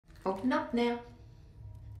Open up now.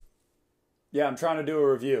 Yeah, I'm trying to do a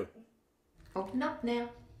review. Open up now.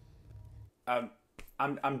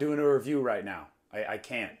 I'm doing a review right now. I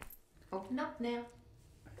can't. Open up now.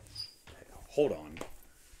 Hold on.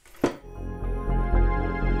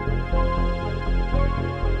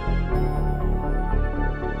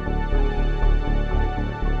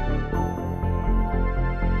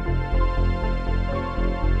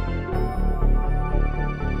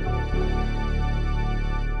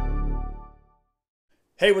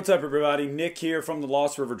 Hey, what's up everybody? Nick here from the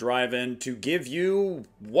Lost River Drive-In to give you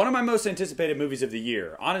one of my most anticipated movies of the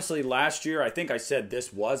year. Honestly, last year I think I said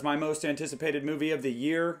this was my most anticipated movie of the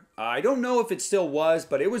year. I don't know if it still was,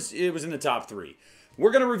 but it was in the top 3.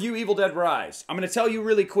 We're going to review Evil Dead Rise. I'm going to tell you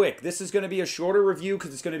really quick, this is going to be a shorter review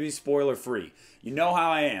because it's going to be spoiler free. You know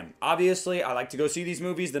how I am. Obviously, I like to go see these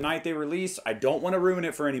movies the night they release. I don't want to ruin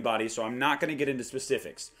it for anybody, so I'm not going to get into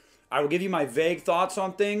specifics. I will give you my vague thoughts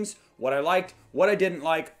on things, what I liked, what I didn't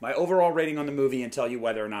like, my overall rating on the movie, and tell you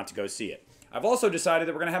whether or not to go see it. I've also decided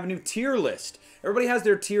that we're going to have a new tier list. Everybody has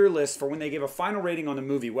their tier list for when they give a final rating on the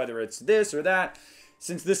movie, whether it's this or that.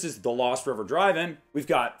 Since this is the Lost River Drive-In, we've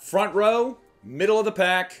got front row, middle of the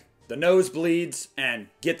pack, the nosebleeds, and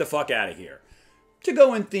get the fuck out of here. To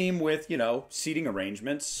go in theme with, you know, seating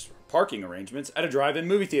arrangements, parking arrangements at a drive-in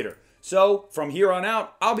movie theater. So, from here on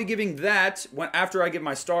out, I'll be giving that after I give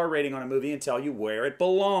my star rating on a movie and tell you where it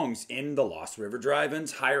belongs in the Lost River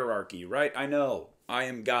Drive-In's hierarchy, right? I know. I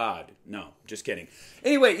am God. No, just kidding.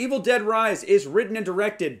 Anyway, Evil Dead Rise is written and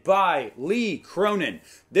directed by Lee Cronin.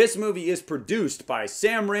 This movie is produced by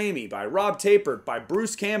Sam Raimi, by Rob Tapert, by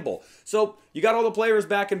Bruce Campbell. So, you got all the players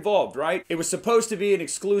back involved, right? It was supposed to be an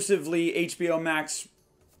exclusively HBO Max...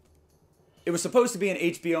 It was supposed to be an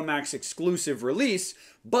HBO Max exclusive release,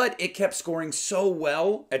 but it kept scoring so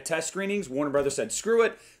well at test screenings, Warner Brothers said, screw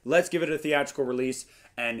it, let's give it a theatrical release,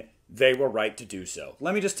 and they were right to do so.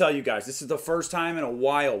 Let me just tell you guys, this is the first time in a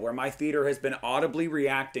while where my theater has been audibly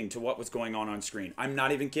reacting to what was going on screen. I'm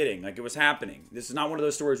not even kidding, like it was happening. This is not one of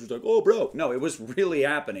those stories where it's like, oh bro, no, it was really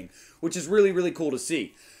happening, which is really, really cool to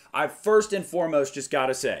see. I first and foremost just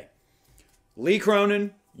gotta say, Lee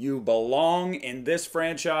Cronin, you belong in this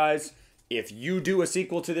franchise. If you do a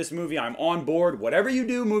sequel to this movie, I'm on board. Whatever you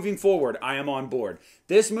do moving forward, I am on board.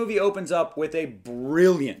 This movie opens up with a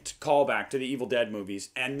brilliant callback to the Evil Dead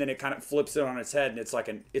movies, and then it kind of flips it on its head, and it's like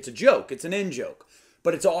it's a joke. It's an in-joke,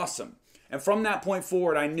 but it's awesome. And from that point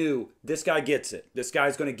forward, I knew this guy gets it. This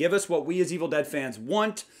guy's going to give us what we as Evil Dead fans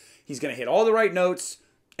want. He's going to hit all the right notes,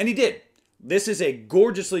 and he did. This is a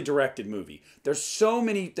gorgeously directed movie. There's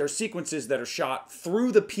sequences that are shot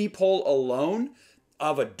through the peephole alone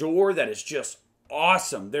of a door that is just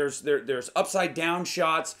awesome. There's upside down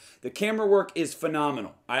shots. The camera work is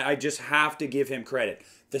phenomenal. I just have to give him credit.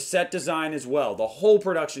 The set design as well. The whole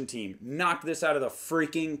production team knocked this out of the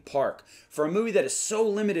freaking park. For a movie that is so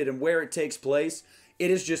limited in where it takes place,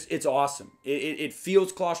 it's awesome. It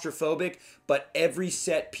feels claustrophobic, but every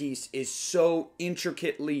set piece is so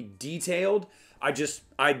intricately detailed.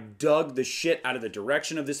 I dug the shit out of the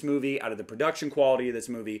direction of this movie, out of the production quality of this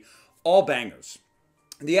movie. All bangers.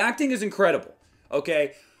 The acting is incredible,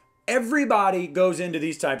 okay? Everybody goes into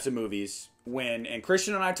these types of movies and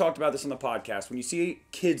Christian and I talked about this on the podcast, when you see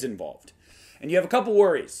kids involved. And you have a couple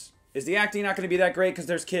worries. Is the acting not going to be that great because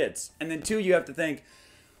there's kids? And then 2, you have to think,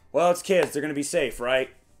 well, it's kids. They're going to be safe,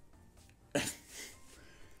 right?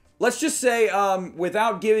 Let's just say,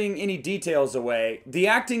 without giving any details away, the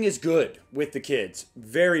acting is good with the kids.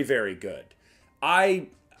 Very, very good. I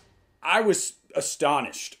was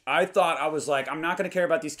astonished. I was like, I'm not going to care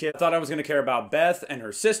about these kids. I thought I was going to care about Beth and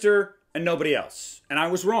her sister and nobody else. And I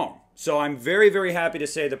was wrong. So I'm very, very happy to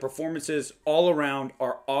say the performances all around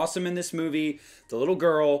are awesome in this movie. The little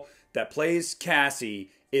girl that plays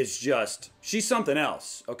Cassie is she's something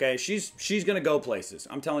else, okay? She's going to go places.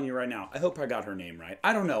 I'm telling you right now. I hope I got her name right.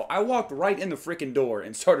 I don't know. I walked right in the freaking door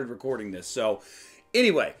and started recording this. So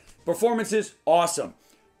anyway, performances, awesome.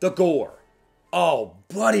 The gore. Oh,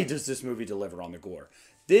 buddy, does this movie deliver on the gore.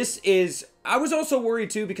 I was also worried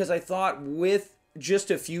too because I thought with just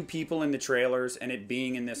a few people in the trailers and it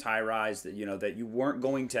being in this high rise that, that you weren't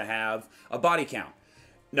going to have a body count.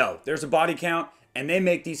 No, there's a body count and they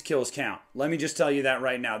make these kills count. Let me just tell you that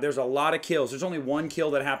right now. There's a lot of kills. There's only one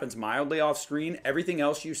kill that happens mildly off screen. Everything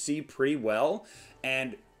else you see pretty well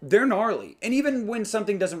and they're gnarly. And even when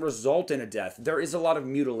something doesn't result in a death, there is a lot of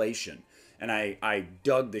mutilation. And I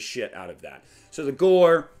dug the shit out of that. So the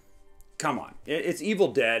gore, come on. It's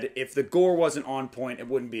Evil Dead. If the gore wasn't on point, it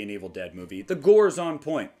wouldn't be an Evil Dead movie. The gore is on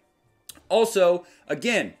point. Also,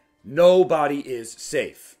 again, nobody is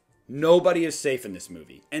safe. Nobody is safe in this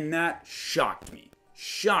movie. And that shocked me.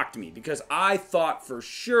 shocked me because I thought for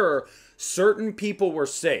sure certain people were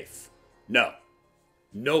safe. No,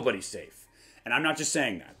 nobody's safe. And I'm not just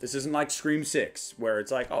saying that. This isn't like Scream 6, where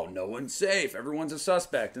it's like, oh, no one's safe. Everyone's a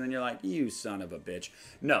suspect. And then you're like, you son of a bitch.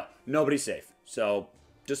 No, nobody's safe. So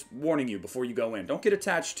just warning you before you go in. Don't get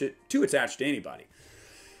too attached to anybody.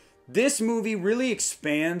 This movie really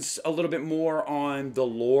expands a little bit more on the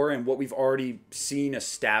lore and what we've already seen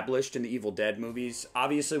established in the Evil Dead movies.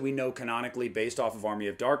 Obviously, we know canonically, based off of Army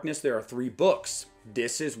of Darkness, there are 3 books.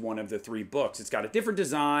 This is one of the 3 books. It's got a different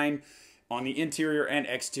design on the interior and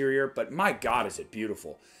exterior, but my God, is it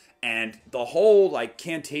beautiful. And the whole, like,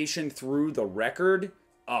 cantation through the record,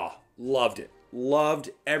 oh, loved it.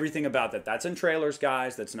 Loved everything about that. That's in trailers,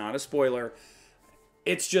 guys. That's not a spoiler.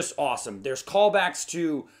 It's just awesome. There's callbacks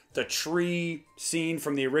to the tree scene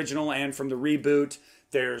from the original and from the reboot.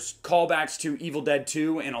 There's callbacks to Evil Dead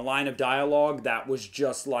 2 in a line of dialogue that was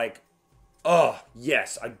just like, oh,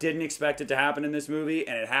 yes. I didn't expect it to happen in this movie,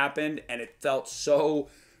 and it happened, and it felt so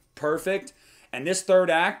perfect. And this third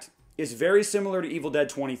act is very similar to Evil Dead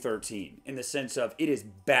 2013 in the sense of it is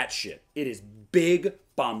batshit. It is big,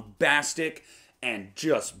 bombastic, and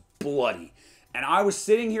just bloody. And I was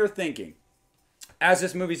sitting here thinking, as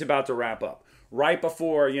this movie's about to wrap up, right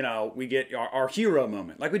before, you know, we get our hero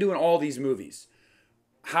moment, like we do in all these movies,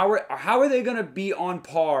 how are they going to be on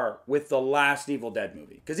par with the last Evil Dead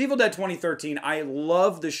movie? Because Evil Dead 2013, I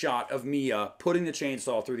love the shot of Mia putting the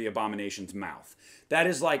chainsaw through the Abomination's mouth. That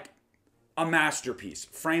is like a masterpiece.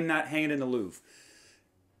 Frame that, hang it in the Louvre.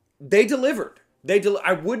 They delivered.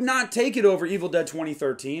 I would not take it over Evil Dead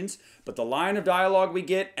 2013's, but the line of dialogue we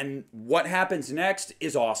get and what happens next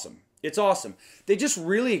is awesome. It's awesome. They just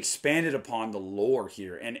really expanded upon the lore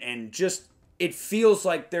here, and just, it feels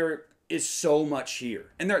like there is so much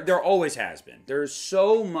here. And there always has been. There's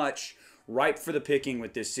so much ripe for the picking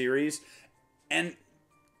with this series. And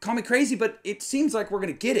call me crazy, but it seems like we're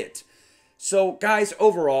going to get it. So, guys,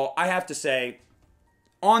 overall, I have to say,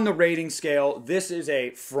 on the rating scale, this is a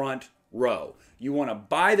front row. You want to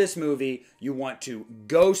buy this movie. You want to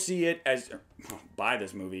go see it buy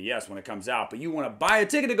this movie, yes, when it comes out. But you want to buy a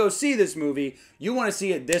ticket to go see this movie. You want to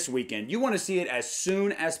see it this weekend. You want to see it as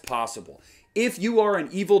soon as possible. If you are an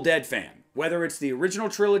Evil Dead fan, whether it's the original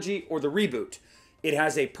trilogy or the reboot, it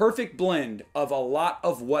has a perfect blend of a lot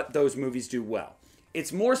of what those movies do well.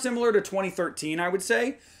 It's more similar to 2013, I would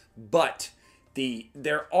say, but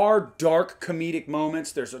there are dark comedic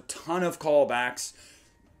moments. There's a ton of callbacks.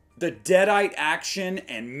 The Deadite action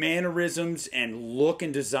and mannerisms and look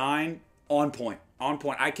and design, on point. On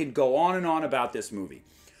point. I could go on and on about this movie.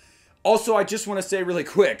 Also, I just want to say really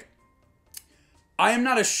quick, I am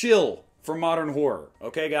not a shill for modern horror.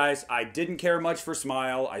 Okay, guys? I didn't care much for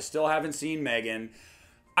Smile. I still haven't seen Megan.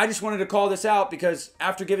 I just wanted to call this out because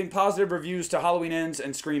after giving positive reviews to Halloween Ends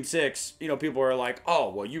and Scream 6, you know, people are like, oh,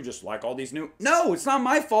 well, you just like all these new... No, it's not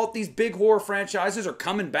my fault. These big horror franchises are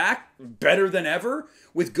coming back better than ever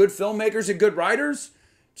with good filmmakers and good writers.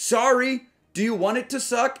 Sorry. Do you want it to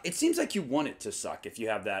suck? It seems like you want it to suck if you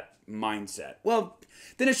have that mindset. Well,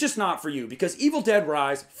 then it's just not for you because Evil Dead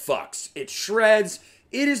Rise fucks. It shreds.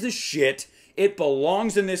 It is the shit. It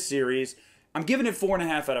belongs in this series. I'm giving it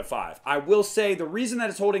 4.5 out of 5. I will say the reason that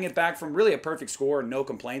it's holding it back from really a perfect score and no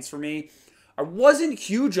complaints for me, I wasn't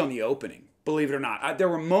huge on the opening, believe it or not. There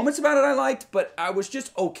were moments about it I liked, but I was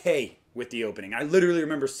just okay with the opening. I literally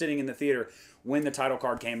remember sitting in the theater when the title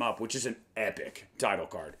card came up, which is an epic title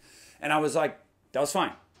card. And I was like, that was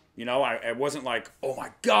fine. You know, I wasn't like, oh my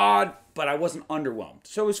God, but I wasn't underwhelmed.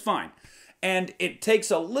 So it was fine. And it takes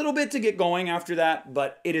a little bit to get going after that,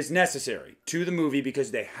 but it is necessary to the movie because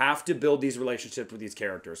they have to build these relationships with these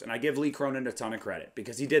characters. And I give Lee Cronin a ton of credit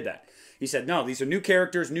because he did that. He said, no, these are new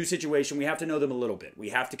characters, new situation. We have to know them a little bit. We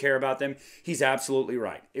have to care about them. He's absolutely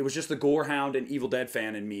right. It was just the gore hound and Evil Dead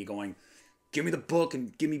fan in me going, give me the book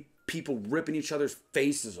and give me people ripping each other's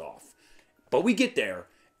faces off. But we get there,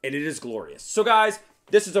 and it is glorious. So, guys,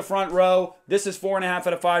 this is a front row. This is 4.5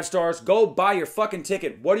 out of 5 stars. Go buy your fucking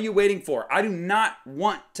ticket. What are you waiting for? I do not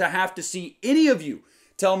want to have to see any of you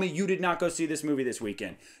tell me you did not go see this movie this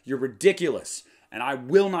weekend. You're ridiculous, and I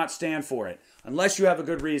will not stand for it unless you have a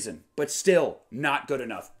good reason, but still not good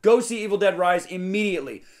enough. Go see Evil Dead Rise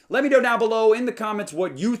immediately. Let me know down below in the comments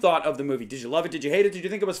what you thought of the movie. Did you love it? Did you hate it? Did you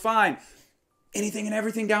think it was fine? Anything and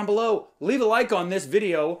everything down below. Leave a like on this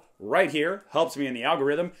video right here. Helps me in the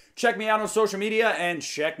algorithm. Check me out on social media and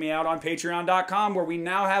check me out on patreon.com where we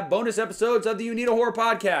now have bonus episodes of the You Need a Horror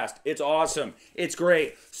podcast. It's awesome. It's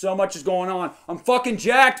great. So much is going on. I'm fucking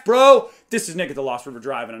jacked, bro. This is Nick at the Lost River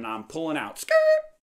Driving and I'm pulling out. Skirt.